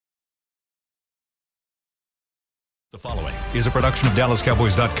The following is a production of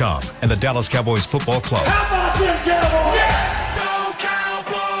DallasCowboys.com and the Dallas Cowboys Football Club. How about them Cowboys? Yeah! Go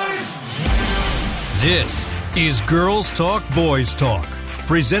Cowboys! This is Girls Talk, Boys Talk,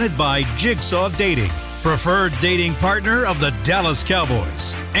 presented by Jigsaw Dating, preferred dating partner of the Dallas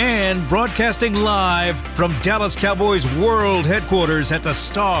Cowboys, and broadcasting live from Dallas Cowboys World Headquarters at the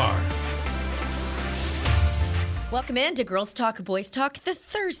Star. Welcome in to Girls Talk, Boys Talk, the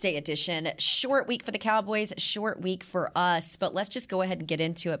Thursday edition. Short week for the Cowboys, short week for us. But let's just go ahead and get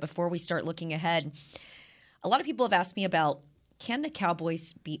into it before we start looking ahead. A lot of people have asked me about, can the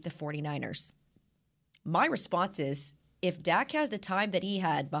Cowboys beat the 49ers? My response is, if Dak has the time that he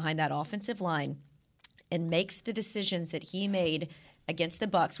had behind that offensive line and makes the decisions that he made against the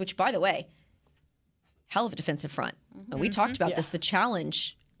Bucs, which, by the way, hell of a defensive front. Mm-hmm. We talked about this, the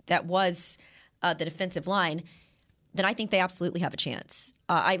challenge that was the defensive line, then I think they absolutely have a chance.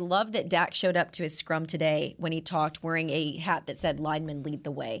 I love that Dak showed up to his scrum today when he talked wearing a hat that said linemen lead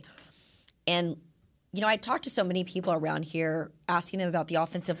the way. And, you know, I talked to so many people around here asking them about the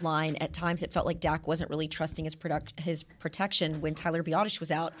offensive line. At times it felt like Dak wasn't really trusting his protection when Tyler Biadasz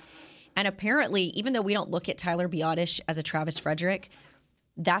was out. And apparently, even though we don't look at Tyler Biadasz as a Travis Frederick,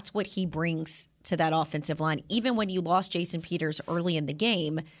 that's what he brings to that offensive line. Even when you lost Jason Peters early in the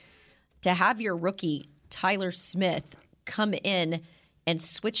game, to have your rookie Tyler Smith come in and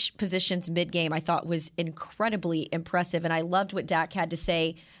switch positions mid-game, I thought was incredibly impressive. And I loved what Dak had to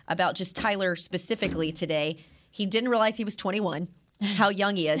say about just Tyler specifically today. He didn't realize he was 21, how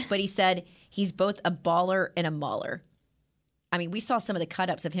young he is, but he said he's both a baller and a mauler. I mean, we saw some of the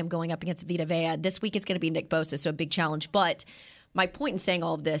cut-ups of him going up against Vita Vea. This week it's going to be Nick Bosa, so a big challenge. But my point in saying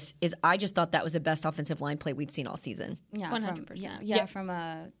all of this is I just thought that was the best offensive line play we'd seen all season. Yeah, 100%. From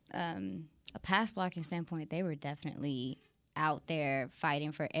a pass blocking standpoint, they were definitely out there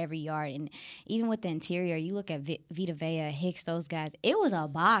fighting for every yard. And even with the interior, you look at Vita Vea, Hicks, those guys, it was a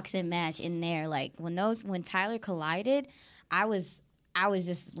boxing match in there. Like when Tyler collided, I was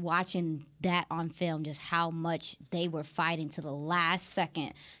just watching that on film, just how much they were fighting to the last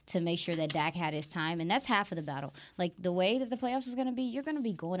second to make sure that Dak had his time. And that's half of the battle. Like the way that the playoffs is going to be, you're going to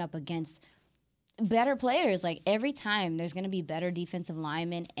be going up against better players. Like every time there's going to be better defensive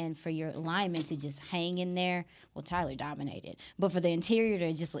linemen, and for your linemen to just hang in there, well, Tyler dominated. But for the interior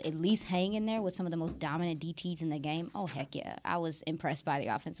to just at least hang in there with some of the most dominant DTs in the game, oh, heck yeah. I was impressed by the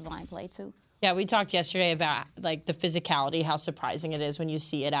offensive line play, too. Yeah, we talked yesterday about like the physicality, how surprising it is when you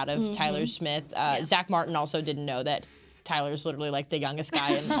see it out of Tyler Smith. Zach Martin also didn't know that Tyler's literally like the youngest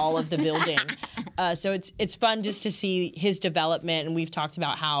guy in all of the building. So it's fun just to see his development, and we've talked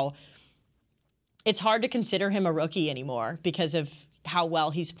about how it's hard to consider him a rookie anymore because of how well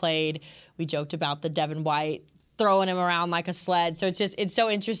he's played. We joked about the Devin White throwing him around like a sled. So it's so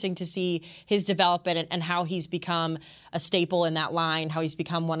interesting to see his development and how he's become a staple in that line, how he's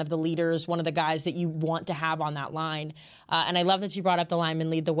become one of the leaders, one of the guys that you want to have on that line. And I love that you brought up the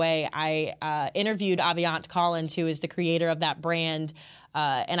linemen lead the way. I interviewed Aviant Collins, who is the creator of that brand,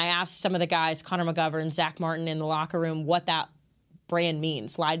 and I asked some of the guys, Connor McGovern, Zach Martin, in the locker room, what that brand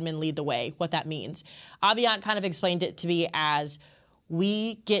means, linemen lead the way, what that means. Aviant kind of explained it to me as,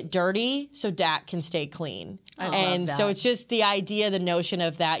 we get dirty so Dak can stay clean. And so it's just the idea, the notion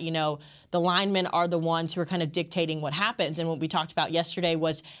of that, you know, the linemen are the ones who are kind of dictating what happens. And what we talked about yesterday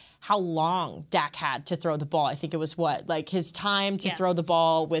was how long Dak had to throw the ball. I think it was his time to throw the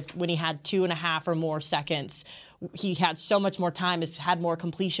ball when he had 2.5 or more seconds. He had so much more time, had more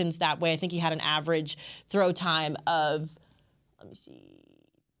completions that way. I think he had an average throw time of,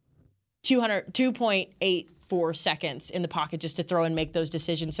 2.84 seconds in the pocket just to throw and make those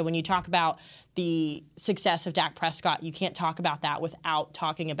decisions. So when you talk about the success of Dak Prescott, you can't talk about that without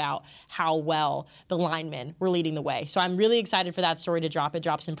talking about how well the linemen were leading the way. So I'm really excited for that story to drop. It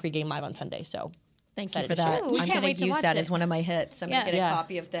drops in pregame live on Sunday. So thank you for that. I'm going to use that as one of my hits. I'm going to get a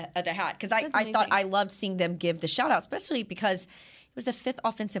copy of the hat because I thought I loved seeing them give the shout out, especially because it was the 5th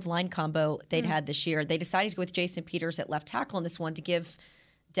offensive line combo they'd had this year. They decided to go with Jason Peters at left tackle in this one to give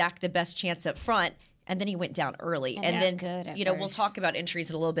Dak the best chance up front, and then he went down early. And then, we'll talk about injuries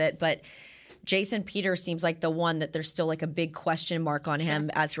in a little bit, but Jason Peters seems like the one that there's still like a big question mark on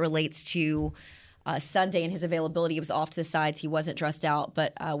him as relates to Sunday and his availability. He was off to the sides. He wasn't dressed out,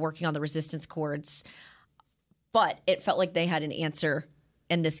 but working on the resistance cords. But it felt like they had an answer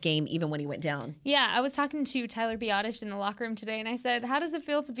in this game, even when he went down. Yeah, I was talking to Tyler Biadasz in the locker room today, and I said, how does it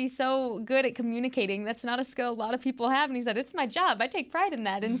feel to be so good at communicating? That's not a skill a lot of people have. And he said, it's my job. I take pride in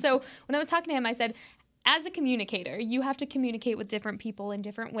that. And so when I was talking to him, I said, as a communicator, you have to communicate with different people in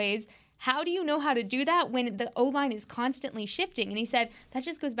different ways. how do you know how to do that when the O-line is constantly shifting? And he said that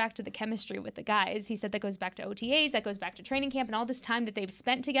just goes back to the chemistry with the guys. He said that goes back to OTAs, that goes back to training camp, and all this time that they've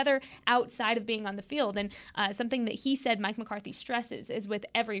spent together outside of being on the field. And something that he said Mike McCarthy stresses is with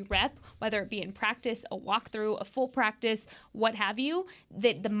every rep, whether it be in practice, a walkthrough, a full practice, what have you,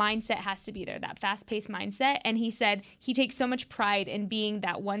 that the mindset has to be there, that fast-paced mindset. And he said he takes so much pride in being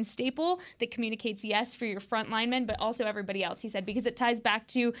that one staple that communicates, yes, for your front linemen, but also everybody else. He said, because it ties back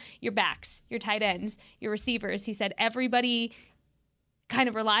to your backs, your tight ends, your receivers. He said everybody kind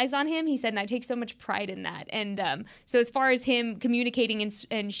of relies on him. He said, and I take so much pride in that. And so as far as him communicating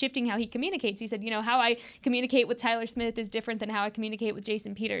and shifting how he communicates, he said, how I communicate with Tyler Smith is different than how I communicate with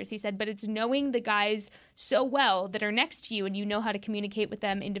Jason Peters. He said, but it's knowing the guys so well that are next to you and you know how to communicate with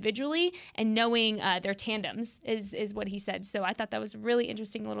them individually and knowing their tandems is what he said. So I thought that was a really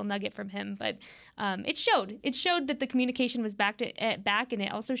interesting little nugget from him. But it showed that the communication was back, and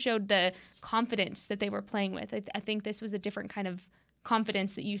it also showed the confidence that they were playing with. I think this was a different kind of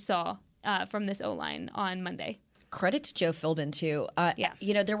confidence that you saw from this O-line on Monday. Credit to Joe Philbin, too.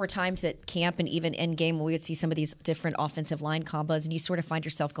 There were times at camp and even in game when we would see some of these different offensive line combos, and you sort of find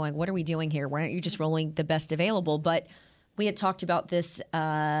yourself going, what are we doing here? Why aren't you just rolling the best available? But we had talked about this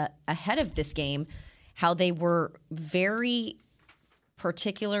ahead of this game, how they were very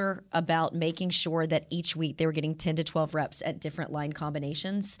particular about making sure that each week they were getting 10 to 12 reps at different line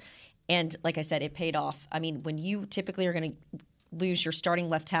combinations. And like I said, it paid off. I mean, when you typically are going to lose your starting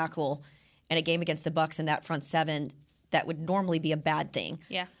left tackle in a game against the Bucs in that front seven, that would normally be a bad thing.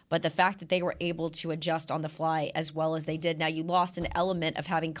 Yeah. But the fact that they were able to adjust on the fly as well as they did. Now, you lost an element of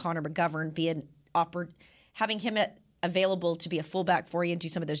having Connor McGovern having him available to be a fullback for you and do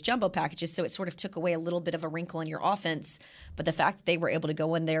some of those jumbo packages. So it sort of took away a little bit of a wrinkle in your offense. But the fact that they were able to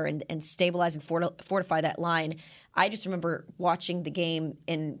go in there and stabilize and fortify that line, I just remember watching the game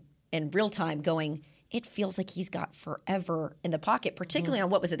in real time going, it feels like he's got forever in the pocket, particularly on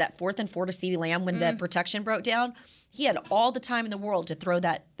what was it, that 4th and 4 to CeeDee Lamb when the protection broke down. He had all the time in the world to throw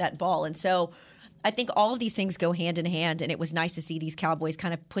that ball. And so I think all of these things go hand in hand, and it was nice to see these Cowboys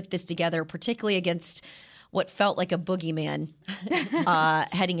kind of put this together, particularly against what felt like a boogeyman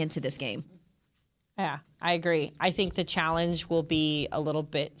heading into this game. Yeah, I agree. I think the challenge will be a little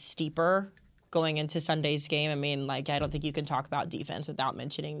bit steeper going into Sunday's game. I mean, I don't think you can talk about defense without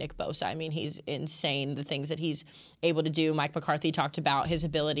mentioning Nick Bosa. I mean, he's insane, the things that he's able to do. Mike McCarthy talked about his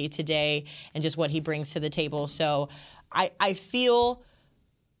ability today and just what he brings to the table. So I feel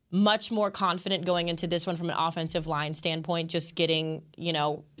much more confident going into this one from an offensive line standpoint, just getting,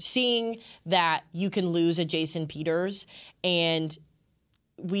 seeing that you can lose a Jason Peters. And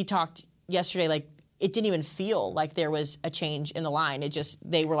we talked yesterday, it didn't even feel like there was a change in the line.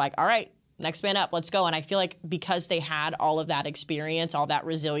 They were like, all right, next man up, let's go. And I feel like because they had all of that experience, all that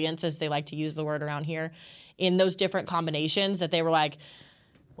resilience, as they like to use the word around here, in those different combinations, that they were like,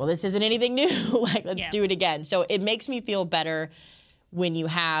 well, this isn't anything new. Let's do it again. So it makes me feel better when you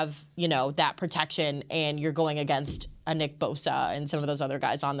have, that protection and you're going against a Nick Bosa and some of those other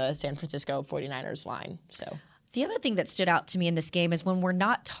guys on the San Francisco 49ers line. So the other thing that stood out to me in this game is when we're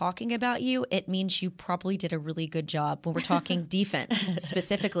not talking about you, it means you probably did a really good job. When we're talking defense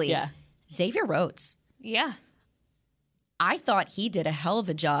specifically. Yeah. Xavier Rhodes. Yeah. I thought he did a hell of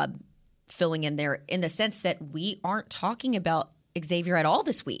a job filling in there in the sense that we aren't talking about Xavier at all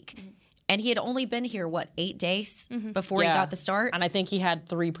this week. And he had only been here, 8 days before he got the start? And I think he had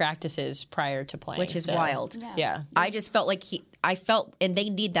 3 practices prior to playing. Which is wild. Yeah. I just felt like and they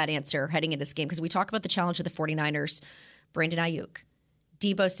need that answer heading into this game because we talk about the challenge of the 49ers, Brandon Ayuk,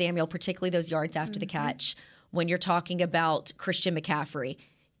 Deebo Samuel, particularly those yards after the catch. When you're talking about Christian McCaffrey,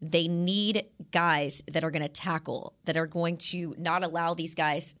 they need guys that are going to tackle, that are going to not allow these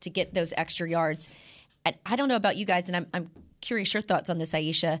guys to get those extra yards. And I don't know about you guys, and I'm curious your thoughts on this,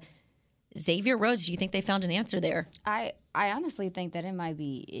 Aisha. Xavier Rhodes, do you think they found an answer there? I honestly think that it might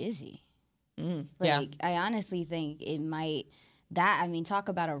be Izzy. I honestly think it might. Talk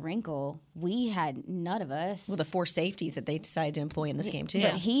about a wrinkle. We had none of us. Well, the 4 safeties that they decided to employ in this game, too.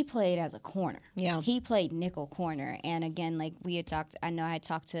 But he played as a corner. Yeah. He played nickel corner. And again, we had talked, I know I had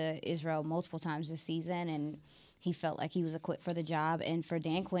talked to Israel multiple times this season, and he felt like he was equipped for the job. And for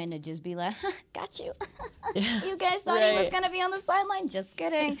Dan Quinn to just be like, got you. You guys thought he was going to be on the sideline? Just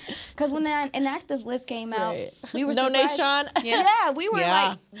kidding. Because when the inactives list came out, we were surprised. Sean. Yeah, we were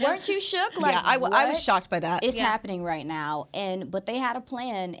like, weren't you shook? I was shocked by that. It's happening right now. But they had a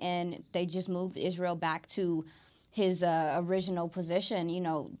plan, and they just moved Israel back to his original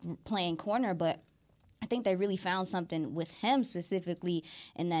position, playing corner. But I think they really found something with him specifically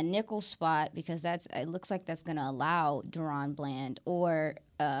in that nickel spot, because it looks like that's going to allow Deron Bland or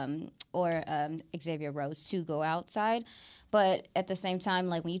Xavier Rhodes to go outside. But at the same time,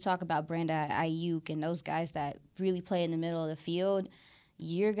 like when you talk about Brandon Ayuk and those guys that really play in the middle of the field,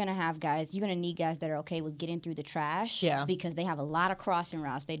 you're going to need guys that are okay with getting through the trash, because they have a lot of crossing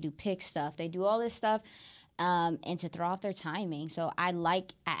routes. They do pick stuff. They do all this stuff. And to throw off their timing. So I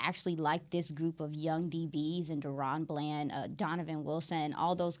actually like this group of young DBs and Deron Bland, Donovan Wilson,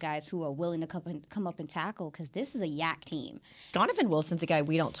 all those guys who are willing to come up and tackle, because this is a yak team. Donovan Wilson's a guy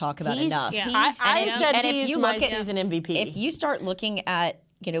we don't talk about enough. Yeah. I said he's my season MVP. If you start looking at,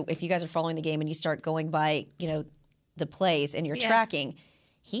 if you guys are following the game and you start going by, the plays and you're tracking,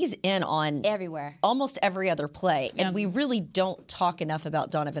 he's in on everywhere, almost every other play. Yep. And we really don't talk enough about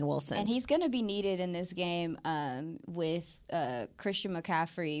Donovan Wilson. And he's going to be needed in this game with Christian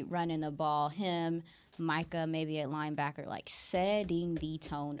McCaffrey running the ball, him, Micah maybe at linebacker, like setting the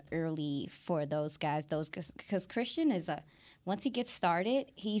tone early for those guys. Because Christian is once he gets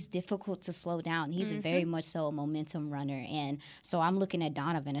started, he's difficult to slow down. He's very much so a momentum runner. And so I'm looking at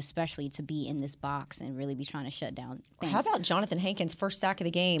Donovan especially to be in this box and really be trying to shut down things. How about Jonathan Hankins' first sack of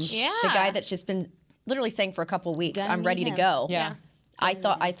the game? Yeah. The guy that's just been literally saying for a couple of weeks, I'm ready to go. Yeah. I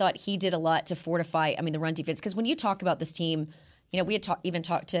thought he did a lot to fortify, the run defense. Because when you talk about this team, we had even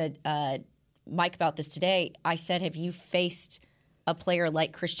talked to Mike about this today. I said, have you faced a player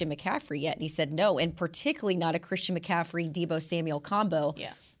like Christian McCaffrey yet? And he said no, and particularly not a Christian McCaffrey, Deebo Samuel combo.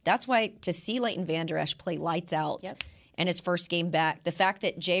 Yeah. That's why to see Leighton Vander Esch play lights out in his first game back, the fact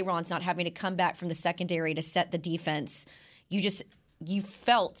that J-Ron's not having to come back from the secondary to set the defense, you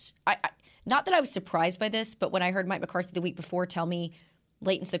felt, not that I was surprised by this, but when I heard Mike McCarthy the week before tell me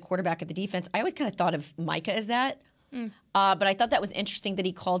Leighton's the quarterback of the defense, I always kind of thought of Micah as that. But I thought that was interesting that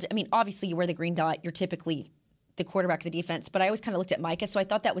he called, obviously you wear the green dot, you're typically the quarterback of the defense, but I always kind of looked at Micah, so I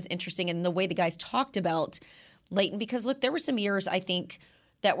thought that was interesting, and the way the guys talked about Leighton, because look, there were some years I think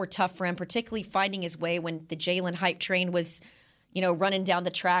that were tough for him, particularly finding his way when the Jalen hype train was, running down the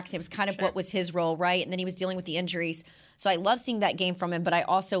tracks. It was kind of what was his role, right? And then he was dealing with the injuries. So I love seeing that game from him, but I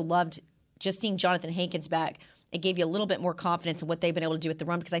also loved just seeing Jonathan Hankins back. It gave you a little bit more confidence in what they've been able to do with the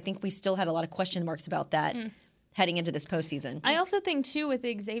run, because I think we still had a lot of question marks about that. Heading into this postseason. I also think, too, with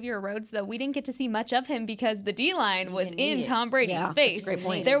Xavier Rhodes, though, we didn't get to see much of him because the D-line was in Tom Brady's face. That's a great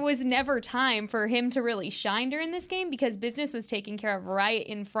point. There was never time for him to really shine during this game because business was taken care of right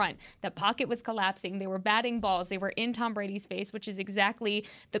in front. The pocket was collapsing. They were batting balls. They were in Tom Brady's face, which is exactly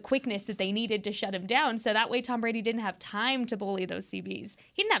the quickness that they needed to shut him down. So that way Tom Brady didn't have time to bully those CBs.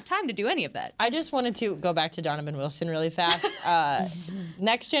 He didn't have time to do any of that. I just wanted to go back to Donovan Wilson really fast.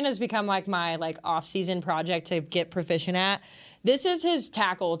 Next Gen has become like my off-season project to get proficient at. This is his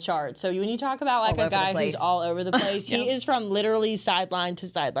tackle chart. So when you talk about a guy who's all over the place, he is from literally sideline to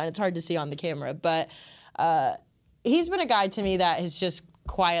sideline. It's hard to see on the camera, but he's been a guy to me that has just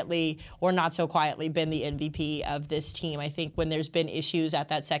quietly or not so quietly been the MVP of this team. I think when there's been issues at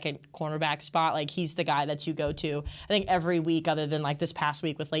that second cornerback spot, he's the guy that you go to. I think every week other than this past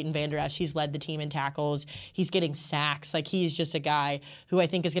week with Leighton Vander Esch, he's led the team in tackles. He's getting sacks. He's just a guy who I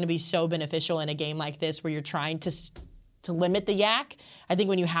think is going to be so beneficial in a game like this where you're trying to limit the yak. I think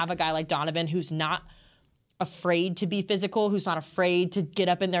when you have a guy like Donovan who's not afraid to be physical, who's not afraid to get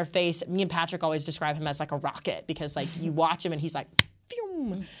up in their face. Me and Patrick always describe him as a rocket because you watch him and he's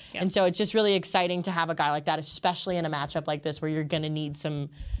Phew. And so it's just really exciting to have a guy like that, especially in a matchup like this where you're going to need some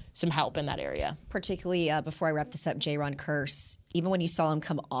help in that area. Particularly before I wrap this up, J-Ron Kearse, even when you saw him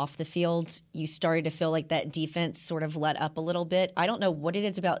come off the field, you started to feel like that defense sort of let up a little bit. I don't know what it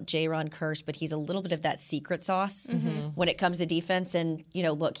is about J-Ron Kearse, but he's a little bit of that secret sauce when it comes to defense. And,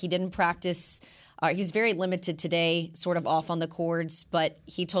 look, he didn't practice. He was very limited today, sort of off on the cords, but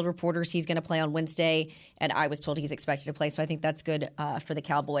he told reporters he's going to play on Wednesday, and I was told he's expected to play, so I think that's good for the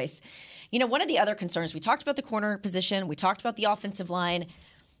Cowboys. One of the other concerns, we talked about the corner position, we talked about the offensive line.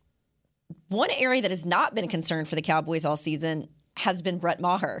 One area that has not been a concern for the Cowboys all season has been Brett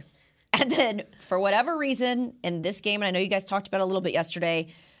Maher. And then, for whatever reason, in this game, and I know you guys talked about it a little bit yesterday,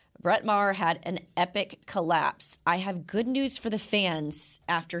 Brett Maher had an epic collapse. I have good news for the fans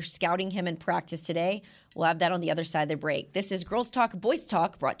after scouting him in practice today. We'll have that on the other side of the break. This is Girls Talk, Boys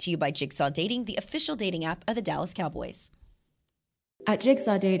Talk, brought to you by Jigsaw Dating, the official dating app of the Dallas Cowboys. At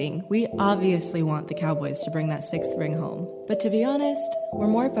Jigsaw Dating, we obviously want the Cowboys to bring that sixth ring home. But to be honest, we're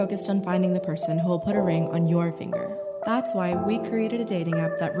more focused on finding the person who will put a ring on your finger. That's why we created a dating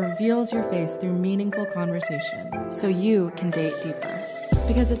app that reveals your face through meaningful conversation, so you can date deeper.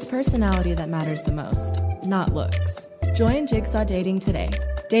 Because it's personality that matters the most, not looks. Join Jigsaw Dating today.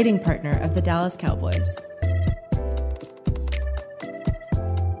 dating partner of the Dallas Cowboys.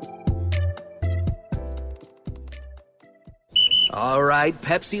 All right,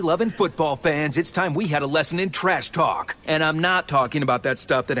 Pepsi-loving football fans, it's time we had a lesson in trash talk. And I'm not talking about that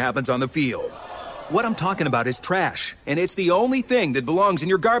stuff that happens on the field. What I'm talking about is trash, and it's the only thing that belongs in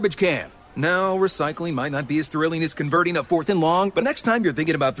your garbage can. Now, recycling might not be as thrilling as converting a 4th and long, but next time you're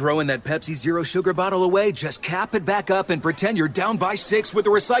thinking about throwing that Pepsi Zero Sugar bottle away, just cap it back up and pretend you're down by 6 with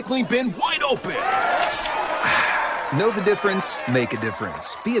the recycling bin wide open. Know the difference? Make a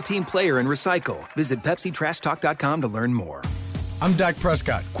difference. Be a team player and recycle. Visit PepsiTrashTalk.com to learn more. I'm Dak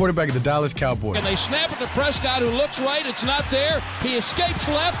Prescott, quarterback of the Dallas Cowboys. And they snap it to Prescott, who looks right. It's not there. He escapes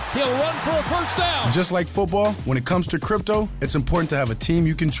left. He'll run for a first down. Just like football, when it comes to crypto, it's important to have a team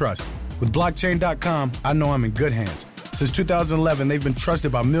you can trust. With blockchain.com, I know I'm in good hands. Since 2011, they've been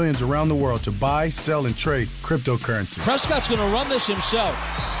trusted by millions around the world to buy, sell, and trade cryptocurrency. Prescott's going to run this himself.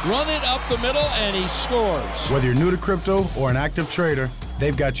 Run it up the middle, and he scores. Whether you're new to crypto or an active trader,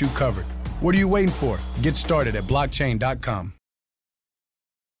 they've got you covered. What are you waiting for? Get started at blockchain.com.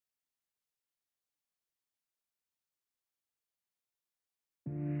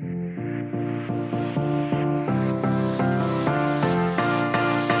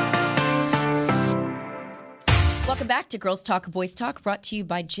 Welcome back to Girls Talk, Boys Talk, brought to you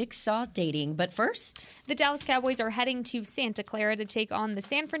by Jigsaw Dating. But first, the Dallas Cowboys are heading to Santa Clara to take on the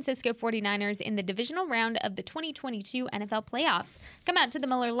San Francisco 49ers in the divisional round of the 2022 NFL playoffs. Come out to the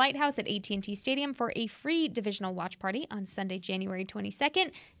Miller Lighthouse at AT&T Stadium for a free divisional watch party on Sunday, January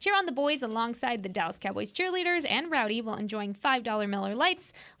 22nd. Cheer on the boys alongside the Dallas Cowboys cheerleaders and Rowdy while enjoying $5 Miller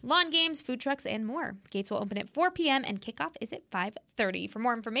Lights, lawn games, food trucks, and more. Gates will open at 4 p.m. and kickoff is at 5:30. For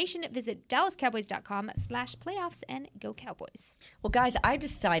more information, visit DallasCowboys.com/playoffs and go Cowboys. Well, guys, I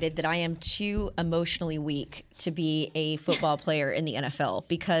decided that I am too emotionally weak to be a football player in the NFL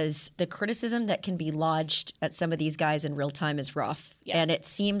because the criticism that can be lodged at some of these guys in real time is rough. Yeah. And it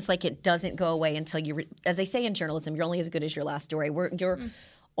seems like it doesn't go away until you, as they say in journalism, you're only as good as your last story. You're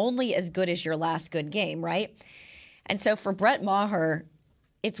only as good as your last good game, right? And so for Brett Maher,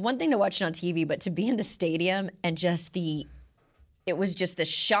 it's one thing to watch it on TV, but to be in the stadium and just it was just the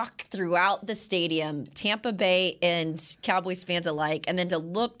shock throughout the stadium, Tampa Bay and Cowboys fans alike, and then to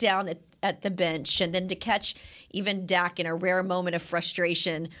look down at the bench and then to catch even Dak in a rare moment of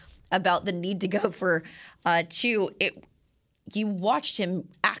frustration about the need to go for two. You watched him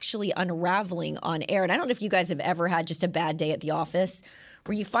actually unraveling on air. And I don't know if you guys have ever had just a bad day at the office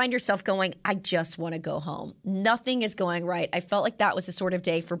where you find yourself going, I just want to go home. Nothing is going right. I felt like that was the sort of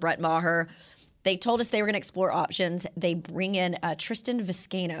day for Brett Maher. They told us they were going to explore options. They bring in Tristan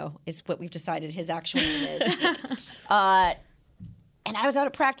Vizcaino is what we've decided his actual name is. And I was out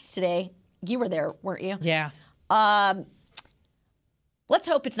at practice today. You were there, weren't you? Yeah. Let's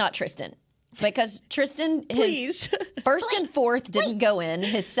hope it's not Tristan. Because Tristan, his first and fourth didn't go in.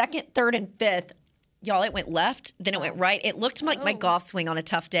 His second, third, and fifth, y'all, it went left, then it went right. It looked like my golf swing on a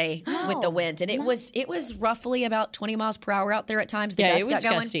tough day with the wind. And it was roughly about 20 miles per hour out there at times. The it was got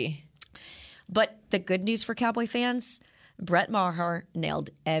going. gusty. But the good news for Cowboy fans, Brett Maher nailed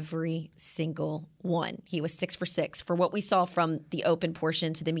every single one. He was 6 for 6 for what we saw from the open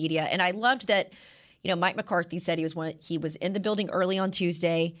portion to the media. And I loved that, Mike McCarthy said he was in the building early on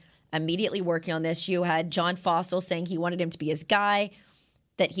Tuesday, immediately working on this. You had John Fossil saying he wanted him to be his guy,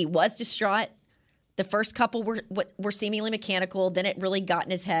 that he was distraught. The first couple were seemingly mechanical. Then it really got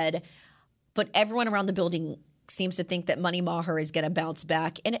in his head. But everyone around the building seems to think that Money Maher is going to bounce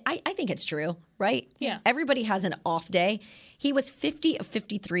back. And I think it's true, right? Yeah. Everybody has an off day. He was 50 of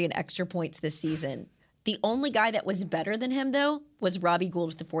 53 in extra points this season. The only guy that was better than him, though, was Robbie Gould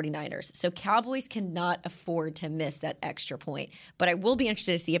with the 49ers. So Cowboys cannot afford to miss that extra point. But I will be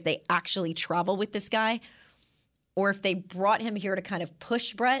interested to see if they actually travel with this guy or if they brought him here to kind of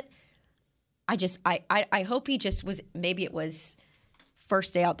push Brett. I hope he just was, maybe it was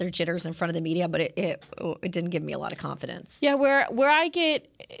first day out there jitters in front of the media, but it didn't give me a lot of confidence. Yeah, where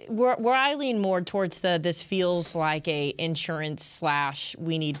I lean more towards this feels like a insurance /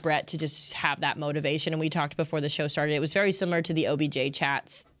 we need Brett to just have that motivation. And we talked before the show started. It was very similar to the OBJ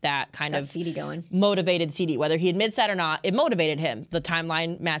chats that kind of CD going. Motivated CD. Whether he admits that or not, it motivated him. The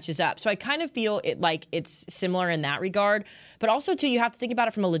timeline matches up. So I kind of feel it's similar in that regard. But also, too, you have to think about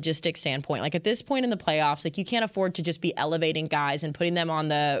it from a logistics standpoint. Like, at this point in the playoffs, you can't afford to just be elevating guys and putting them on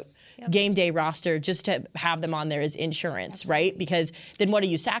the game day roster just to have them on there as insurance, right? Because then what are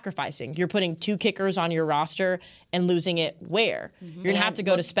you sacrificing? You're putting 2 kickers on your roster and losing it where? You're going to have to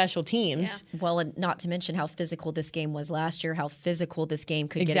go to special teams. Yeah. Well, and not to mention how physical this game was last year, how physical this game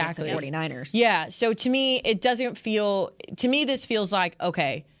could get against the 49ers. Yeah, so to me, it doesn't feel – to me, this feels like,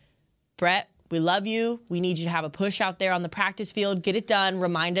 okay, Brett, we love you. We need you to have a push out there on the practice field. Get it done.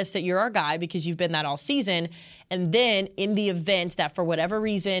 Remind us that you're our guy because you've been that all season. And then in the event that for whatever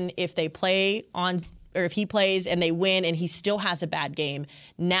reason, if they play on – or if he plays and they win and he still has a bad game,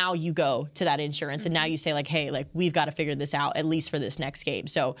 now you go to that insurance and now you say, like, hey, like, we've got to figure this out at least for this next game.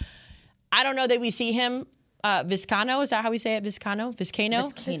 So I don't know that we see him Vizcaino, is that how we say it? Vizcaino?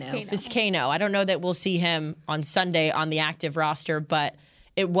 I don't know that we'll see him on Sunday on the active roster, but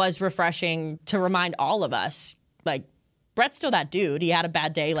it was refreshing to remind all of us, like, Brett's still that dude. He had a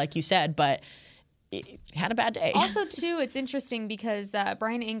bad day, like you said, but he had a bad day. Also, too, it's interesting because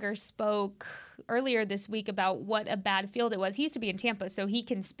Brian Anger spoke earlier this week about what a bad field it was. He used to be in Tampa, so he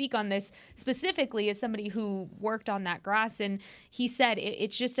can speak on this specifically as somebody who worked on that grass. And he said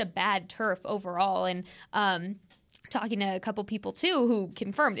it's just a bad turf overall. And talking to a couple people, too, who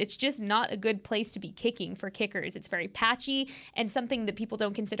confirmed it's just not a good place to be kicking for kickers. It's very patchy, and something that people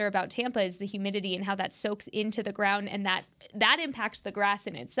don't consider about Tampa is the humidity and how that soaks into the ground, and that impacts the grass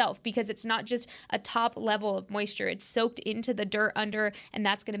in itself because it's not just a top level of moisture. It's soaked into the dirt under, and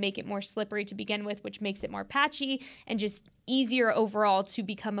that's going to make it more slippery to begin with, which makes it more patchy and just easier overall to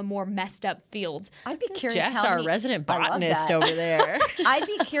become a more messed up field. I'd be curious Jess, our resident botanist over there. I'd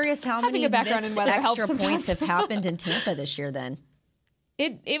be curious how many a background in weather extra points have happened in Tampa this year then.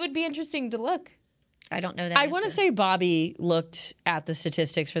 It would be interesting to look. I don't know that. I want to say Bobby looked at the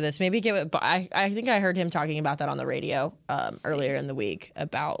statistics for this. Maybe give it. I think I heard him talking about that on the radio earlier in the week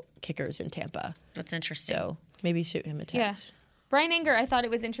about kickers in Tampa. That's interesting. So maybe shoot him a text. Yeah. Brian Anger, I thought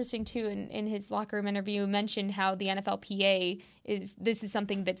it was interesting, too, in his locker room interview, mentioned how the NFLPA this is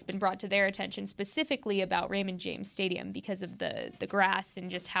something that's been brought to their attention specifically about Raymond James Stadium because of the grass and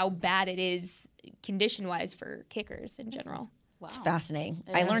just how bad it is condition-wise for kickers in general. Wow. It's fascinating.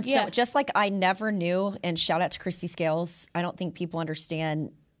 Yeah. I learned so much. Just like I never knew, and shout out to Christy Scales, I don't think people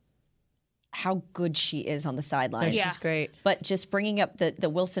understand how good she is on the sidelines. Yeah. She's great. But just bringing up the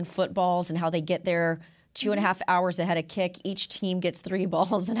Wilson footballs and how they get there 2.5 hours ahead of kick. Each team gets 3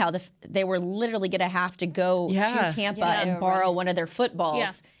 balls, and how they were literally going to have to go to Tampa and borrow one of their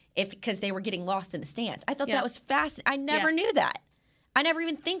footballs because they were getting lost in the stands. I thought that was fascinating. I never knew that. I never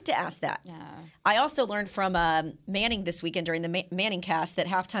even think to ask that. No. I also learned from Manning this weekend during the Manning cast that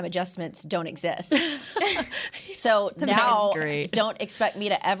halftime adjustments don't exist. So now don't expect me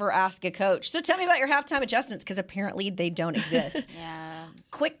to ever ask a coach, so tell me about your halftime adjustments, because apparently they don't exist.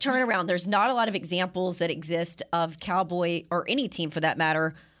 Quick turnaround. There's not a lot of examples that exist of Cowboy, or any team for that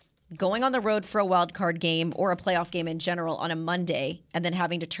matter, going on the road for a wild card game or a playoff game in general on a Monday and then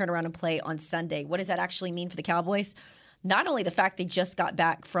having to turn around and play on Sunday. What does that actually mean for the Cowboys? Not only the fact they just got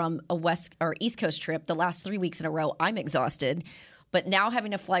back from a West or East Coast trip the last 3 weeks in a row, I'm exhausted. But now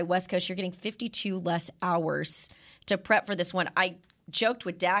having to fly West Coast, you're getting 52 less hours to prep for this one. I joked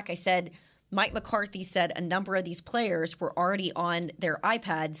with Dak. I said, Mike McCarthy said a number of these players were already on their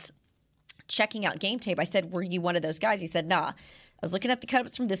iPads checking out game tape. I said, were you one of those guys? He said, nah. I was looking at the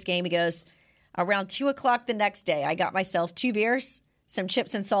cutouts from this game. He goes, around 2 o'clock the next day, I got myself 2 beers, some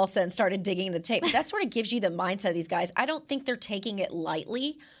chips and salsa, and started digging the tape. That sort of gives you the mindset of these guys. I don't think they're taking it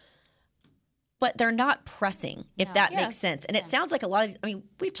lightly, but they're not pressing, if that makes sense. And it sounds like a lot of these, I mean,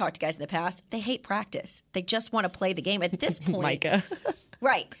 we've talked to guys in the past, they hate practice. They just want to play the game. At this point, Micah.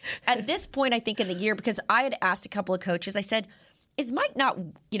 Right. At this point, I think in the year, because I had asked a couple of coaches, I said, is Mike not,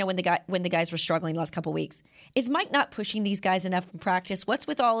 when the guys were struggling the last couple of weeks, is Mike not pushing these guys enough in practice? What's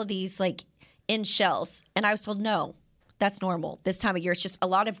with all of these, like, in shells? And I was told, no. That's normal. This time of year, it's just a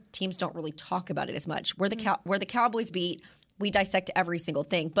lot of teams don't really talk about it as much. Where the Cowboys beat, we dissect every single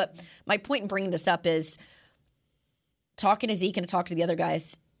thing. But my point in bringing this up is talking to Zeke and talking to the other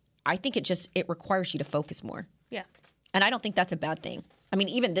guys, I think it requires you to focus more. Yeah. And I don't think that's a bad thing. I mean,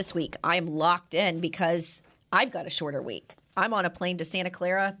 even this week, I am locked in because I've got a shorter week. I'm on a plane to Santa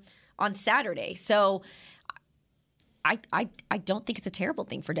Clara on Saturday. So I don't think it's a terrible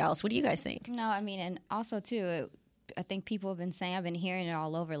thing for Dallas. What do you guys think? No, I mean, and also, too, I think people have been saying, I've been hearing it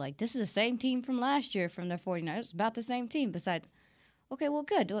all over, like, this is the same team from last year from the 49ers. It's about the same team. Besides, okay, well,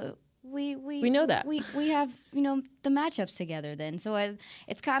 good. We know that. We have, the matchups together then. So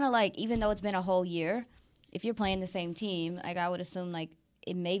it's kind of like, even though it's been a whole year, if you're playing the same team, like, I would assume, like,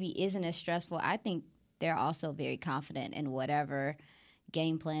 it maybe isn't as stressful. I think they're also very confident in whatever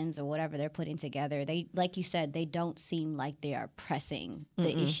game plans or whatever they're putting together, they, like you said, they don't seem like they are pressing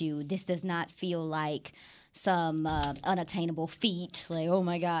the issue. This does not feel like some unattainable feat. Like, oh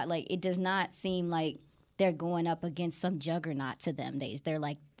my God, like it does not seem like they're going up against some juggernaut to them. They're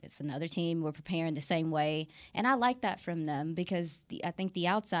like, it's another team. We're preparing the same way. And I like that from them because I think the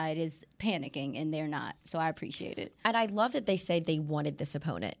outside is panicking and they're not. So I appreciate it. And I love that they say they wanted this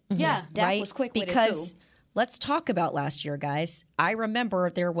opponent. Yeah. Dak was quick with it, because too. let's talk about last year, guys. I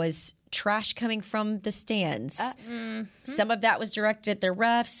remember there was trash coming from the stands. Some of that was directed at their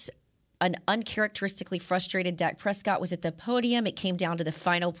refs. An uncharacteristically frustrated Dak Prescott was at the podium. It came down to the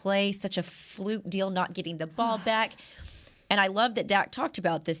final play. Such a fluke deal not getting the ball back. And I love that Dak talked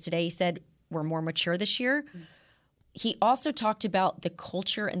about this today. He said, we're more mature this year. He also talked about the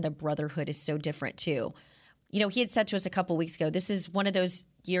culture and the brotherhood is so different, too. You know, he had said to us a couple weeks ago, this is one of those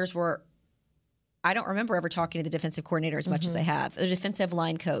years where I don't remember ever talking to the defensive coordinator as much as I have, the defensive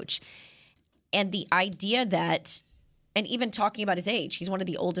line coach. And the idea that, and even talking about his age, he's one of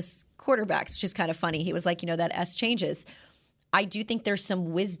the oldest quarterbacks, which is kind of funny. He was like, you know, that S changes. I do think there's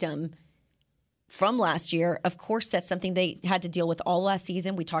some wisdom from last year. Of course, that's something they had to deal with all last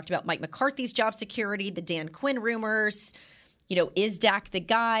season. We talked about Mike McCarthy's job security, the Dan Quinn rumors. You know, is Dak the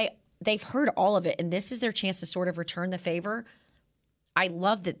guy? They've heard all of it, and this is their chance to sort of return the favor. I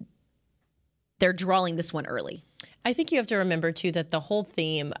love that they're drawing this one early. I think you have to remember, too, that the whole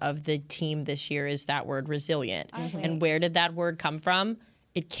theme of the team this year is that word resilient. And where did that word come from?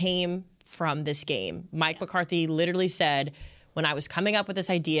 It came from this game. Mike McCarthy literally said, when I was coming up with this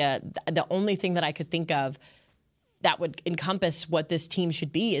idea, the only thing that I could think of that would encompass what this team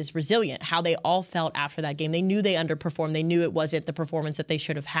should be is resilient, how they all felt after that game. They knew they underperformed. They knew it wasn't the performance that they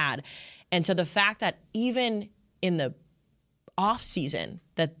should have had. And so the fact that even in the off season,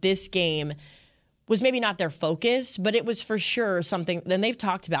 that this game was maybe not their focus, but it was for sure something, then they've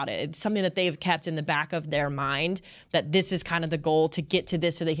talked about it. It's something that they've kept in the back of their mind, that this is kind of the goal to get to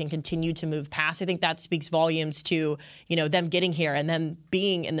this so they can continue to move past. I think that speaks volumes to, you know, them getting here and them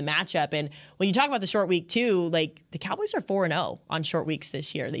being in the matchup. And when you talk about the short week too, like the Cowboys are 4-0 on short weeks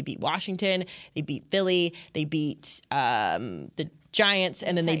this year. They beat Washington, they beat Philly, they beat the Giants,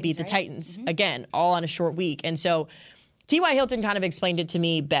 and then they beat the Titans again, all on a short week. And so T.Y. Hilton kind of explained it to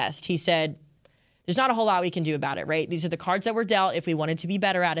me best. He said, there's not a whole lot we can do about it, right? These are the cards that were dealt. If we wanted to be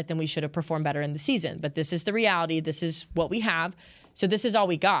better at it, then we should have performed better in the season. But this is the reality. This is what we have. So this is all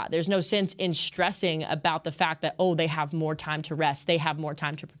we got. There's no sense in stressing about the fact that, oh, they have more time to rest. They have more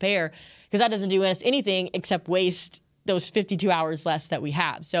time to prepare, because that doesn't do us anything except waste those 52 hours less that we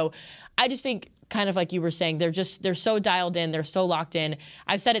have. So I just think, kind of like you were saying, they're so dialed in. They're so locked in.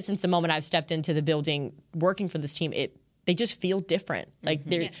 I've said it since the moment I've stepped into the building working for this team. They just feel different. Like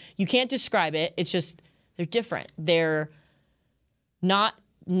you can't describe it. It's just they're different. They're not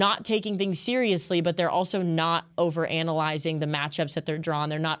taking things seriously, but they're also not overanalyzing the matchups that they're drawn.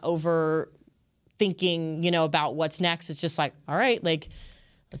 They're not overthinking, you know, about what's next. It's just like, all right, like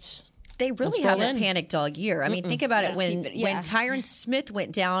They really haven't panicked all year. I mean, think about it. When Tyron Smith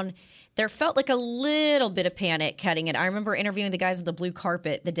went down, there felt like a little bit of panic heading in. I remember interviewing the guys on the blue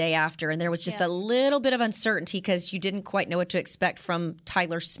carpet the day after, and there was just a little bit of uncertainty because you didn't quite know what to expect from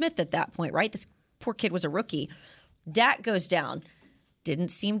Tyler Smith at that point, right? This poor kid was a rookie. Dak goes down.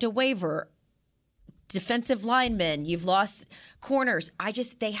 Didn't seem to waver. Defensive linemen, you've lost corners.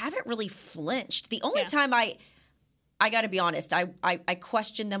 They haven't really flinched. The only time I got to be honest, I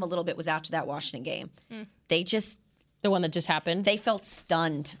questioned them a little bit was after that Washington game. They just... The one that just happened? They felt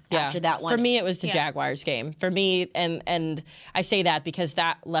stunned after that one. For me, it was the Jaguars game. For me, and I say that because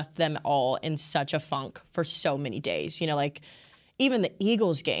that left them all in such a funk for so many days. You know, like even the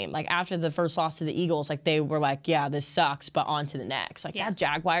Eagles game, like after the first loss to the Eagles, like they were like, yeah, this sucks, but on to the next. Like that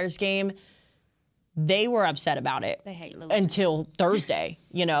Jaguars game, they were upset about it. They hate losing. Until Thursday,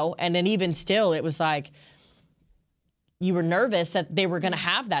 you know? And then even still, it was like, you were nervous that they were going to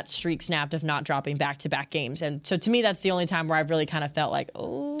have that streak snapped of not dropping back-to-back games. And so to me, that's the only time where I've really kind of felt like,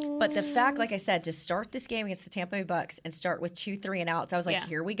 oh. But the fact, like I said, to start this game against the Tampa Bay Bucks and start with 2 3-and-outs, I was like,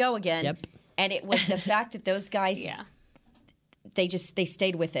 here we go again. Yep. And it was the fact that those guys, they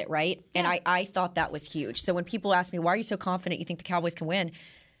stayed with it, right? And I thought that was huge. So when people ask me, why are you so confident you think the Cowboys can win?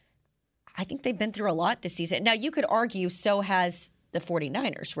 I think they've been through a lot this season. Now, you could argue so has the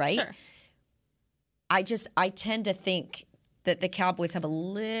 49ers, right? Sure. I tend to think that the Cowboys have a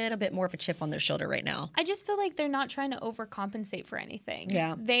little bit more of a chip on their shoulder right now. I just feel like they're not trying to overcompensate for anything.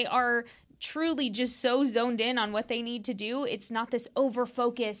 Yeah. They are truly just so zoned in on what they need to do. It's not this over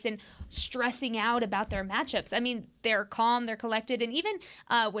focus and stressing out about their matchups. I mean, they're calm, they're collected. And even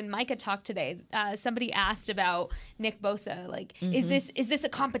when Micah talked today, somebody asked about Nick Bosa, like, is this a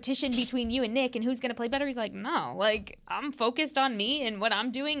competition between you and Nick and who's going to play better? He's like, no, like, I'm focused on me and what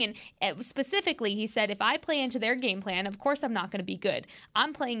I'm doing. And specifically, he said, if I play into their game plan, of course I'm not going to be good.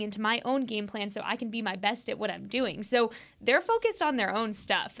 I'm playing into my own game plan so I can be my best at what I'm doing. So they're focused on their own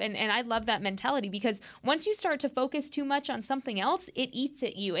stuff. And I love that mentality, because once you start to focus too much on something else, it eats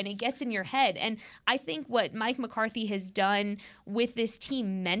at you and it gets in your head. And I think what Mike McCarthy has done with this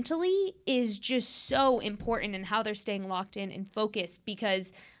team mentally is just so important in how they're staying locked in and focused,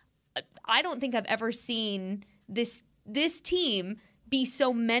 because I don't think I've ever seen this team be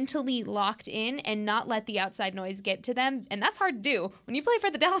so mentally locked in and not let the outside noise get to them. And that's hard to do. When you play for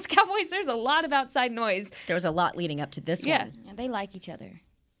the Dallas Cowboys, there's a lot of outside noise. There was a lot leading up to this one. Yeah, they like each other.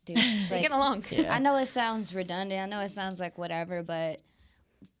 Dude. They get along. Yeah. I know it sounds redundant. I know it sounds like whatever, but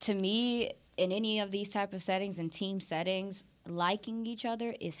to me, in any of these type of settings and team settings, liking each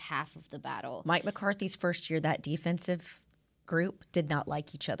other is half of the battle. Mike McCarthy's first year, that defensive group did not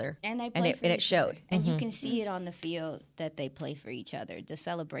like each other, and it showed. And you can see it on the field that they play for each other. The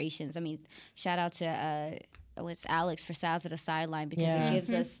celebrations. I mean, shout out to it's Alex for Sounds of the Sideline, because it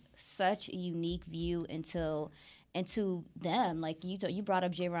gives us such a unique view into them. Like you brought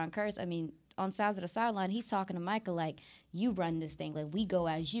up J-Ron Curse. I mean, on Sounds of the Sideline, he's talking to Michael like, you run this thing, like we go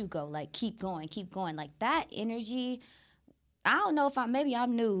as you go, like keep going. Like that energy. I don't know if maybe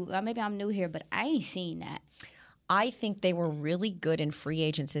I'm new here, but I ain't seen that. I think they were really good in free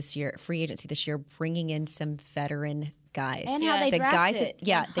agency this year, bringing in some veteran guys. And how they drafted.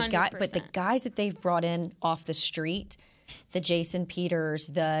 The guys that they've brought in off the street, the Jason Peters,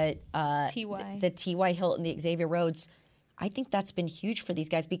 the T.Y. Hilton, the Xavier Rhodes, I think that's been huge for these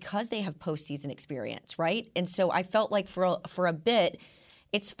guys because they have postseason experience, right? And so I felt like for a bit,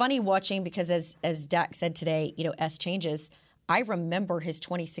 it's funny watching, because as Dak said today, S changes. I remember his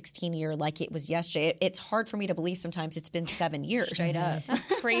 2016 year like it was yesterday. It's hard for me to believe sometimes it's been 7 years. Straight up. That's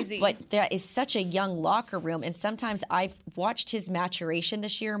crazy. But that is such a young locker room. And sometimes I've watched his maturation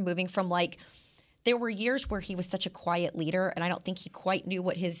this year, moving from there were years where he was such a quiet leader, and I don't think he quite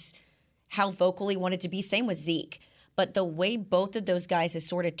knew how vocal he wanted to be. Same with Zeke. But the way both of those guys have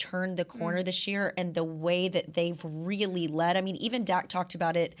sort of turned the corner this year, and the way that they've really led. I mean, even Dak talked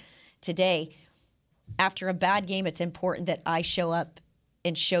about it today. After a bad game, it's important that I show up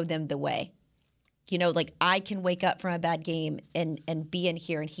and show them the way. I can wake up from a bad game and be in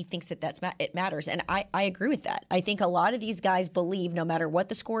here, and he thinks it matters. And I agree with that. I think a lot of these guys believe no matter what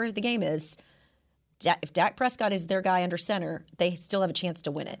the score of the game is, if Dak Prescott is their guy under center, they still have a chance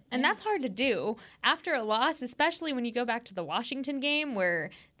to win it. And that's hard to do after a loss, especially when you go back to the Washington game where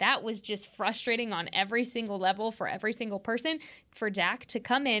that was just frustrating on every single level for every single person. For Dak to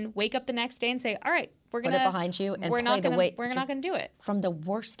come in, wake up the next day and say, all right, we're going to put it behind you and we're play we're not going to do it. From the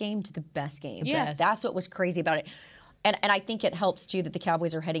worst game to the best game. Yes. That's what was crazy about it. And I think it helps, too, that the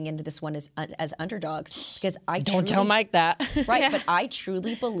Cowboys are heading into this one as underdogs. Because Don't tell Mike that. Right, but I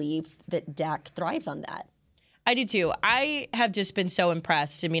truly believe that Dak thrives on that. I do, too. I have just been so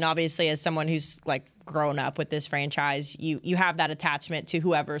impressed. I mean, obviously, as someone who's, grown up with this franchise, you have that attachment to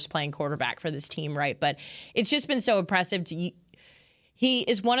whoever's playing quarterback for this team, right? But it's just been so impressive. He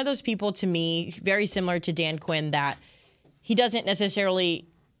is one of those people, to me, very similar to Dan Quinn, that he doesn't necessarily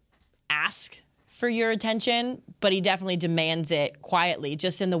ask for your attention, but he definitely demands it quietly,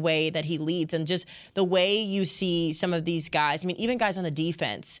 just in the way that he leads and just the way you see some of these guys. I mean, even guys on the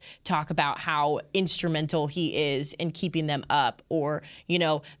defense talk about how instrumental he is in keeping them up, or,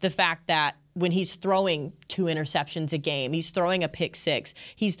 the fact that when he's throwing 2 interceptions a game, he's throwing a pick 6,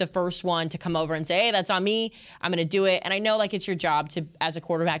 he's the first one to come over and say, hey, that's on me, I'm going to do it. And I know it's your job to, as a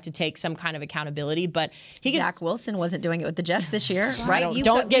quarterback, to take some kind of accountability, but Zach Wilson wasn't doing it with the Jets this year, right?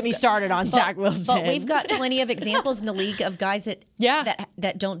 Don't get me started on Zach Wilson. But we've got plenty of examples in the league of guys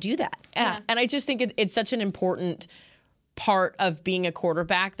that don't do that. Yeah. And I just think it's such an important part of being a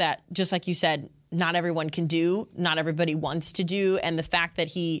quarterback that, just like you said, not everyone can do, not everybody wants to do. And the fact that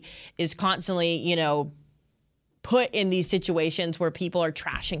he is constantly, put in these situations where people are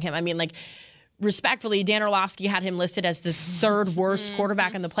trashing him. I mean, respectfully, Dan Orlovsky had him listed as the 3rd worst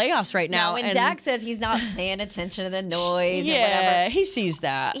quarterback in the playoffs right now. And Dak says he's not paying attention to the noise or whatever. Yeah, he sees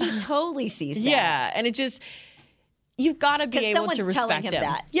that. He totally sees that. Yeah, and it just... You've got to be able to respect him.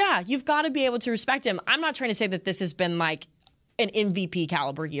 That. Yeah, you've got to be able to respect him. I'm not trying to say that this has been an MVP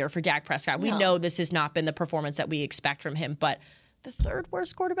caliber year for Dak Prescott. We know this has not been the performance that we expect from him, but the 3rd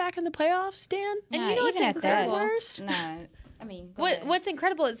worst quarterback in the playoffs, Dan? And what's incredible? No. I mean, what's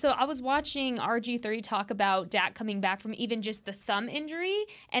incredible is, so I was watching RG3 talk about Dak coming back from even just the thumb injury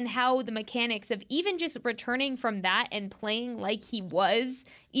and how the mechanics of even just returning from that and playing like he was,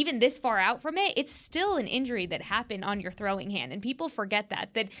 even this far out from it, it's still an injury that happened on your throwing hand. And people forget that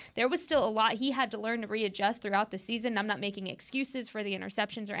there was still a lot he had to learn to readjust throughout the season. I'm not making excuses for the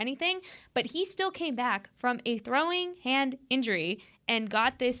interceptions or anything, but he still came back from a throwing hand injury and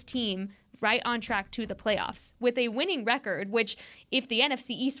got this team right on track to the playoffs with a winning record, which if the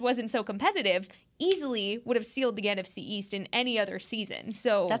NFC East wasn't so competitive, easily would have sealed the NFC East in any other season.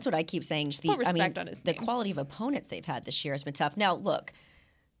 So that's what I keep saying. The quality of opponents they've had this year has been tough. Now, look,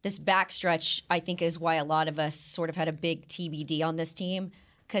 this backstretch, I think, is why a lot of us sort of had a big TBD on this team,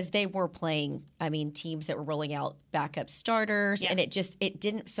 because they were playing, teams that were rolling out backup starters, and it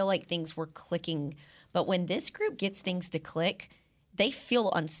didn't feel like things were clicking. But when this group gets things to click, they feel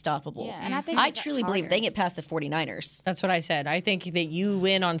unstoppable. Yeah, and I truly believe they get past the 49ers. That's what I said. I think that you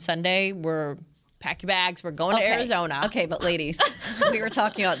win on Sunday, pack your bags, we're going to Arizona. Okay, but ladies, we were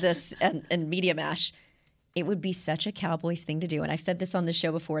talking about this and Media Mash. It would be such a Cowboys thing to do, and I've said this on the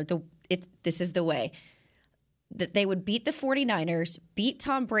show before. This is the way. That they would beat the 49ers, beat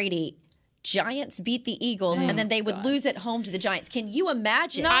Tom Brady, Giants beat the Eagles, and then they would lose at home to the Giants. Can you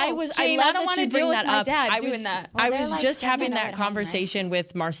imagine? No, I don't want to bring deal that with my up. dad doing that. I was just having that conversation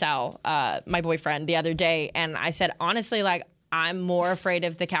with Marcel, my boyfriend, the other day, and I said, honestly, I'm more afraid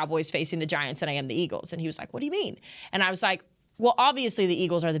of the Cowboys facing the Giants than I am the Eagles. And he was like, what do you mean? And I was like, well, obviously the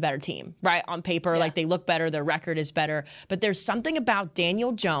Eagles are the better team, right? On paper, they look better, their record is better. But there's something about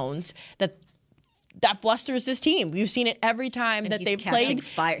Daniel Jones that flusters this team. We've seen it every time that they've played.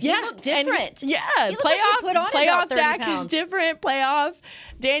 Fire. He looked different. Playoff Dak is different. Playoff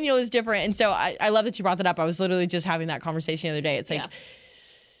Daniel is different. And so I love that you brought that up. I was literally just having that conversation the other day. It's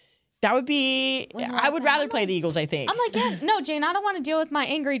that would be, I would rather play the Eagles, I think. I'm like, no, Jane, I don't want to deal with my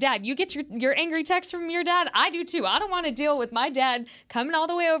angry dad. You get your angry text from your dad? I do too. I don't want to deal with my dad coming all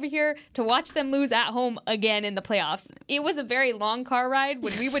the way over here to watch them lose at home again in the playoffs. It was a very long car ride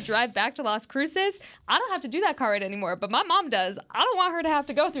when we would drive back to Las Cruces. I don't have to do that car ride anymore, but my mom does. I don't want her to have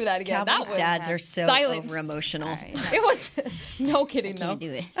to go through that again. Cowboys dads are so over emotional. Right. It was, no kidding though. I can't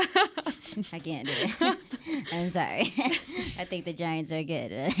do it. I can't do it. I'm sorry. I think the Giants are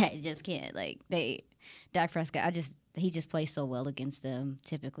good. I just can't. Dak Prescott, he just plays so well against them.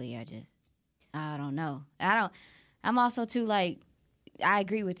 Typically, I don't know. I'm also too, I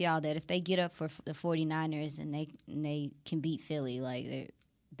agree with y'all that if they get up for the 49ers and they can beat Philly,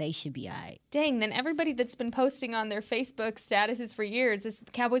 they should be all right. Dang, then everybody that's been posting on their Facebook statuses for years, is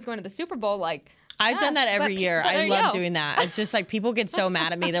the Cowboys going to the Super Bowl, I've done that every year. I love doing that. It's just people get so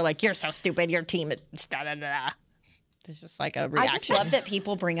mad at me. They're like, you're so stupid. Your team is da-da-da. It's just a reaction. I just love that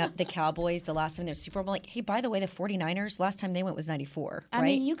people bring up the Cowboys the last time they were Super Bowl. Hey, by the way, the 49ers, last time they went was 94, right? I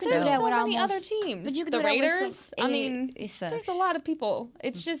mean, you can do that with many other teams. But you can the do that Raiders. With there's a lot of people.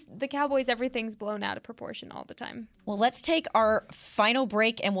 It's just the Cowboys, everything's blown out of proportion all the time. Well, let's take our final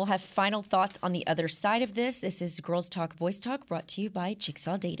break, and we'll have final thoughts on the other side of this. This is Girls Talk, Boys Talk, brought to you by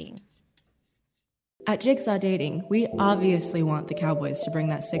Jigsaw Dating. At Jigsaw Dating, we obviously want the Cowboys to bring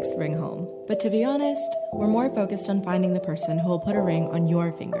that sixth ring home. But to be honest, we're more focused on finding the person who will put a ring on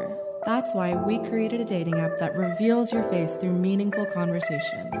your finger. That's why we created a dating app that reveals your face through meaningful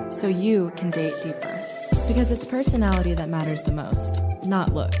conversation, so you can date deeper. Because it's personality that matters the most,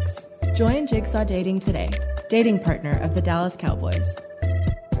 not looks. Join Jigsaw Dating today, dating partner of the Dallas Cowboys.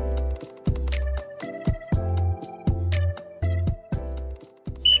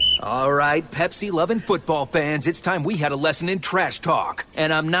 All right, Pepsi-loving football fans, it's time we had a lesson in trash talk.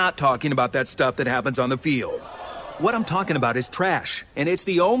 And I'm not talking about that stuff that happens on the field. What I'm talking about is trash, and it's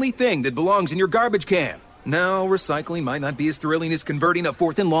the only thing that belongs in your garbage can. Now, recycling might not be as thrilling as converting a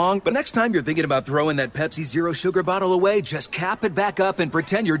 4th and long, but next time you're thinking about throwing that Pepsi Zero Sugar bottle away, just cap it back up and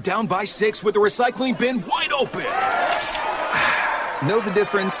pretend you're down by 6 with the recycling bin wide open. Know the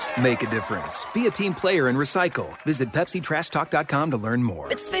difference? Make a difference. Be a team player and recycle. Visit PepsiTrashTalk.com to learn more.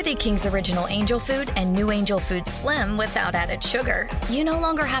 With Smoothie King's original Angel Food and new Angel Food Slim without added sugar, you no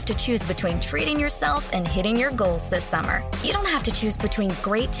longer have to choose between treating yourself and hitting your goals this summer. You don't have to choose between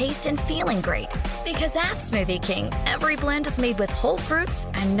great taste and feeling great. Because at Smoothie King, every blend is made with whole fruits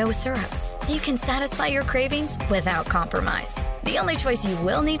and no syrups, so you can satisfy your cravings without compromise. The only choice you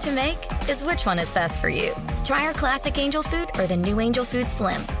will need to make is which one is best for you. Try our classic Angel Food or the new Angel Food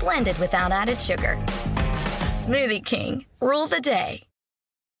Slim, blended without added sugar. Smoothie King, rule the day.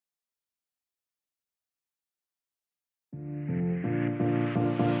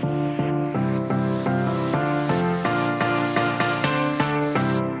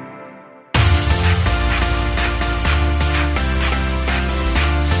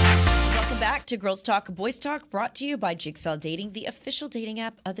 to Girls Talk, Boys Talk, brought to you by Jigsaw Dating, the official dating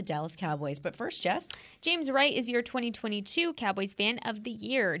app of the Dallas Cowboys. But first, Jess. James Wright is your 2022 Cowboys Fan of the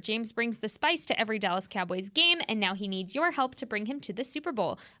Year. James brings the spice to every Dallas Cowboys game, and now he needs your help to bring him to the Super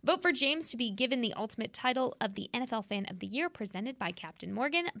Bowl. Vote for James to be given the ultimate title of the NFL Fan of the Year, presented by Captain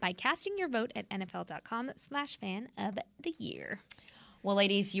Morgan, by casting your vote at NFL.com/fan of the year. Well,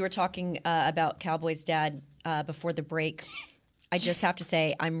 ladies, you were talking about Cowboys' dad before the break. I just have to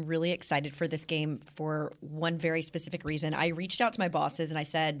say I'm really excited for this game for one very specific reason. I reached out to my bosses and I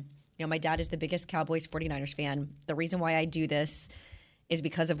said, my dad is the biggest Cowboys 49ers fan. The reason why I do this is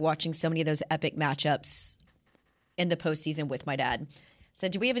because of watching so many of those epic matchups in the postseason with my dad. So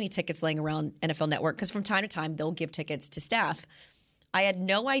do we have any tickets laying around NFL Network? Because from time to time, they'll give tickets to staff. I had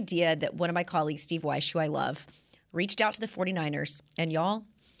no idea that one of my colleagues, Steve Weish, who I love, reached out to the 49ers. And y'all,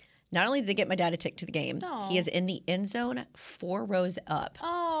 not only did they get my dad a ticket to the game, he is in the end zone 4 rows up,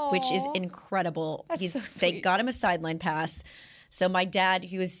 which is incredible. That's so sweet. They got him a sideline pass. So my dad,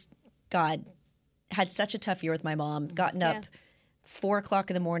 who is, had such a tough year with my mom, gotten up 4 o'clock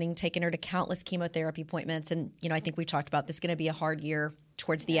in the morning, taking her to countless chemotherapy appointments. And, I think we talked about this is going to be a hard year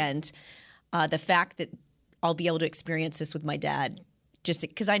towards the end. The fact that I'll be able to experience this with my dad, just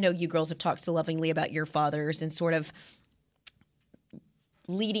because I know you girls have talked so lovingly about your fathers and sort of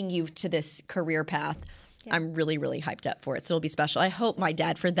leading you to this career path. Yeah. I'm really, really hyped up for it. So it'll be special. I hope my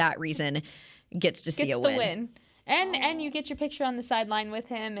dad, for that reason, gets to see a win. And you get your picture on the sideline with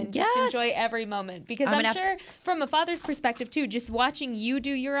him and just enjoy every moment. Because I'm sure from a father's perspective, too, just watching you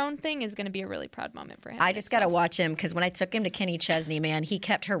do your own thing is going to be a really proud moment for him. I just got to watch him because when I took him to Kenny Chesney, man, he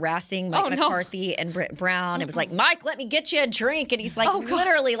kept harassing Mike McCarthy and Britt Brown. It was like, Mike, let me get you a drink. And he's like,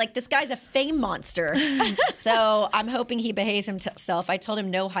 literally, like, this guy's a fame monster. So I'm hoping he behaves himself. I told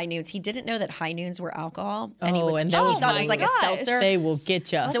him no high noons. He didn't know that high noons were alcohol. And he thought it was like a seltzer. They will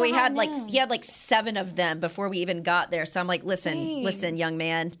get you. So he had like 7 of them before we even got there. So I'm like, listen, young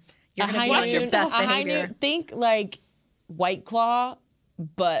man, you're going to be on your best behavior. Think like White Claw,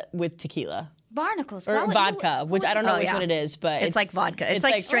 but with tequila. Barnacles. Or vodka, which I don't know which one it is, but it's like vodka. It's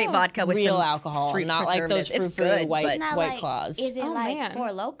like straight vodka with real some alcohol, fruit not like those fruit white Claws. Is it like Four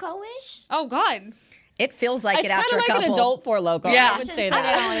Loko-ish? Oh, God. It feels like it after a couple. It's kind of like an adult Four Loko. Yeah. I would say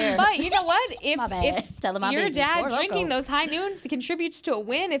that. But you know what? If your business, dad drinking those high noons contributes to a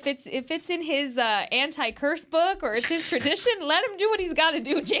win, if it's in his anti-curse book or it's his tradition, let him do what he's got to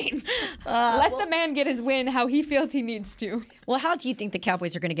do, Jane. Let the man get his win how he feels he needs to. Well, how do you think the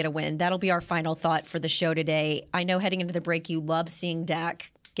Cowboys are going to get a win? That'll be our final thought for the show today. I know heading into the break, you love seeing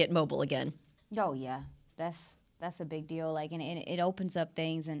Dak get mobile again. Oh, yeah. That's a big deal. Like, and it opens up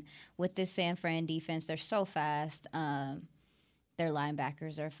things. And with this San Fran defense, they're so fast. Their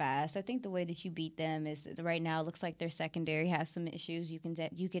linebackers are fast. I think the way that you beat them is right now. It looks like their secondary has some issues. You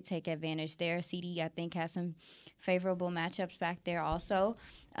could take advantage there. CD, I think, has some favorable matchups back there also.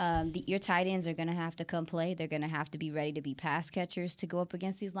 Your tight ends are going to have to come play. They're going to have to be ready to be pass catchers to go up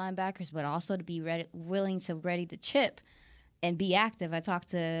against these linebackers, but also to be willing to chip and be active. I talked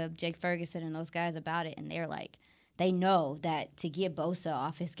to Jake Ferguson and those guys about it, and they're like, they know that to get Bosa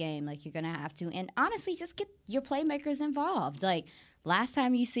off his game, like, you're going to have to. And honestly, just get your playmakers involved. Like, last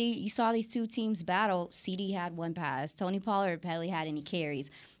time you saw these two teams battle, CD had 1 pass. Tony Pollard barely had any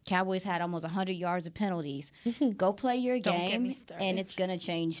carries. Cowboys had almost 100 yards of penalties. Go play your game, and it's going to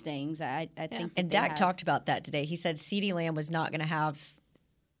change things. I think. And Dak talked about that today. He said CeeDee Lamb was not going to have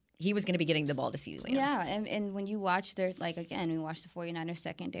 – he was going to be getting the ball to CeeDee Lamb. Yeah, and when you watch we watch the 49ers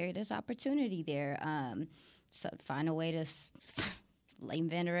secondary, there's opportunity there. So find a way to Leighton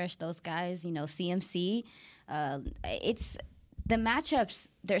Vander Esch, those guys, CMC. It's the matchups,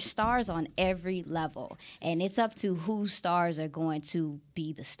 there's stars on every level, and it's up to whose stars are going to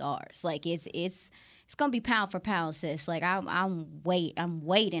be the stars. Like, it's going to be pound for pound, sis. Like, I'm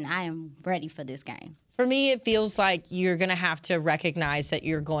waiting. I am ready for this game. For me, it feels like you're going to have to recognize that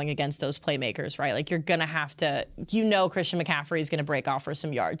you're going against those playmakers, right? Like, you're going to have to, Christian McCaffrey is going to break off for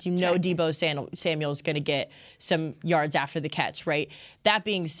some yards. Deebo Samuel is going to get some yards after the catch, right? That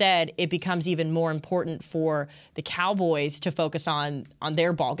being said, it becomes even more important for the Cowboys to focus on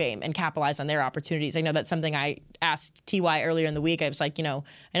their ball game and capitalize on their opportunities. I know that's something I asked T.Y. earlier in the week. I was like, I know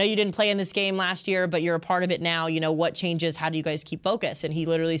you didn't play in this game last year, but you're a part of it now. What changes? How do you guys keep focus? And he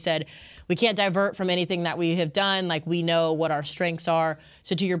literally said, we can't divert from anything that we have done. Like, we know what our strengths are.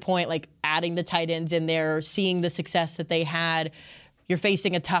 So to your point, like, adding the tight ends in there, seeing the success that they had, you're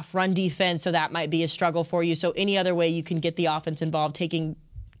facing a tough run defense, so that might be a struggle for you. So any other way you can get the offense involved, taking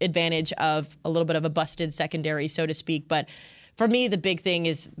advantage of a little bit of a busted secondary, so to speak. But for me, the big thing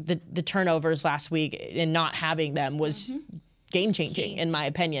is the turnovers last week, and not having them was game-changing, in my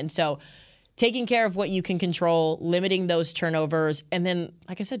opinion. So taking care of what you can control, limiting those turnovers, and then,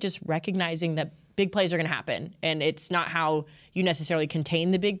 like I said, just recognizing that big plays are going to happen. And it's not how you necessarily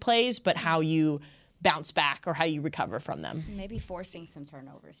contain the big plays, but how you bounce back or how you recover from them. Maybe forcing some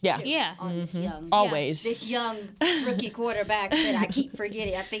turnovers. Yeah. Too, Yeah. on this young, Always. this young rookie quarterback that I keep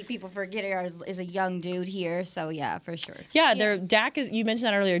forgetting. I think people forget is a young dude here. So yeah, for sure. Yeah, Dak is. You mentioned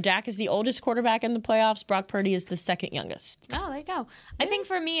that earlier. Dak is the oldest quarterback in the playoffs. Brock Purdy is the second youngest. Oh, there you go. I think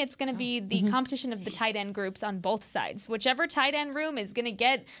for me, it's going to be the competition of the tight end groups on both sides. Whichever tight end room is going to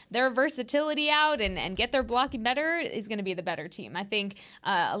get their versatility out and get their blocking better is going to be the better team. I think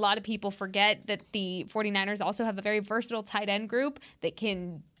a lot of people forget that the 49ers also have a very versatile tight end group that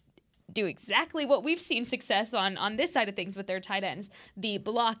can do exactly what we've seen success on this side of things with their tight ends. The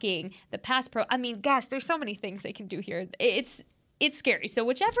blocking, the pass pro. I mean, gosh, there's so many things they can do here. It's scary. So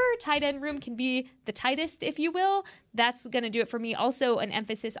whichever tight end room can be the tightest, if you will, that's going to do it for me. Also, an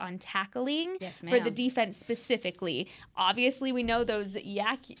emphasis on tackling for the defense specifically. Obviously, we know those the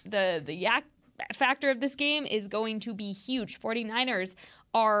yak factor of this game is going to be huge. 49ers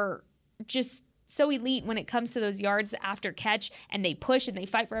are just so elite when it comes to those yards after catch, and they push and they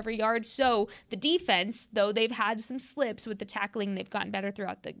fight for every yard. So the defense, though they've had some slips with the tackling, they've gotten better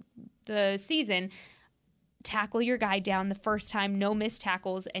throughout the season. Tackle your guy down the first time, no missed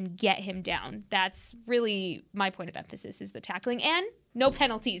tackles, and get him down. That's really my point of emphasis, is the tackling and no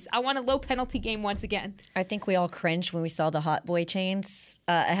penalties. I want a low penalty game once again. I think we all cringed when we saw the hot boy chains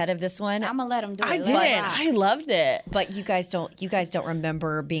ahead of this one. I'm gonna let them do it. I did. I loved it. But you guys don't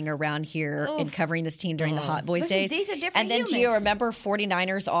remember being around here and covering this team during the Hot Boys days. These are different And then do you remember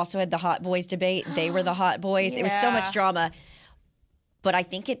 49ers also had the Hot Boys debate? They were the Hot Boys. It was so much drama. But I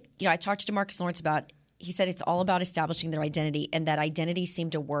think I talked to DeMarcus Lawrence about it. He said it's all about establishing their identity, and that identity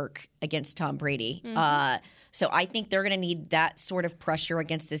seemed to work against Tom Brady. So I think they're going to need that sort of pressure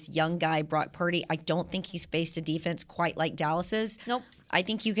against this young guy, Brock Purdy. I don't think he's faced a defense quite like Dallas's. Nope. I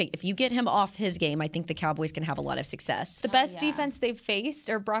think if you get him off his game, I think the Cowboys can have a lot of success. The best defense they've faced,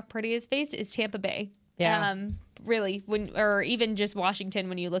 or Brock Purdy has faced, is Tampa Bay. Yeah. Really, or even just Washington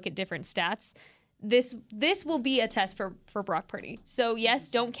when you look at different stats. This will be a test for Brock Purdy. So, yes,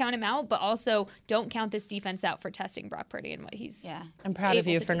 don't count him out, but also don't count this defense out for testing Brock Purdy and what he's I'm proud of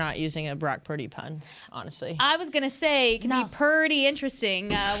you for not using a Brock Purdy pun, honestly. I was going to say it can be pretty interesting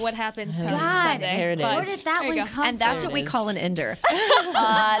what happens coming Sunday. Here it is. Where did that one come from? And that's what we call an ender.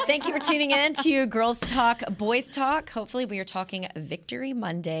 Thank you for tuning in to Girls Talk, Boys Talk. Hopefully we are talking Victory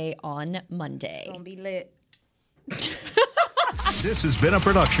Monday on Monday. Gonna be lit. This has been a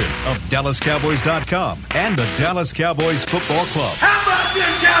production of DallasCowboys.com and the Dallas Cowboys Football Club. How about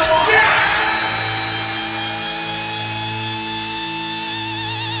this, Cowboys? Yeah!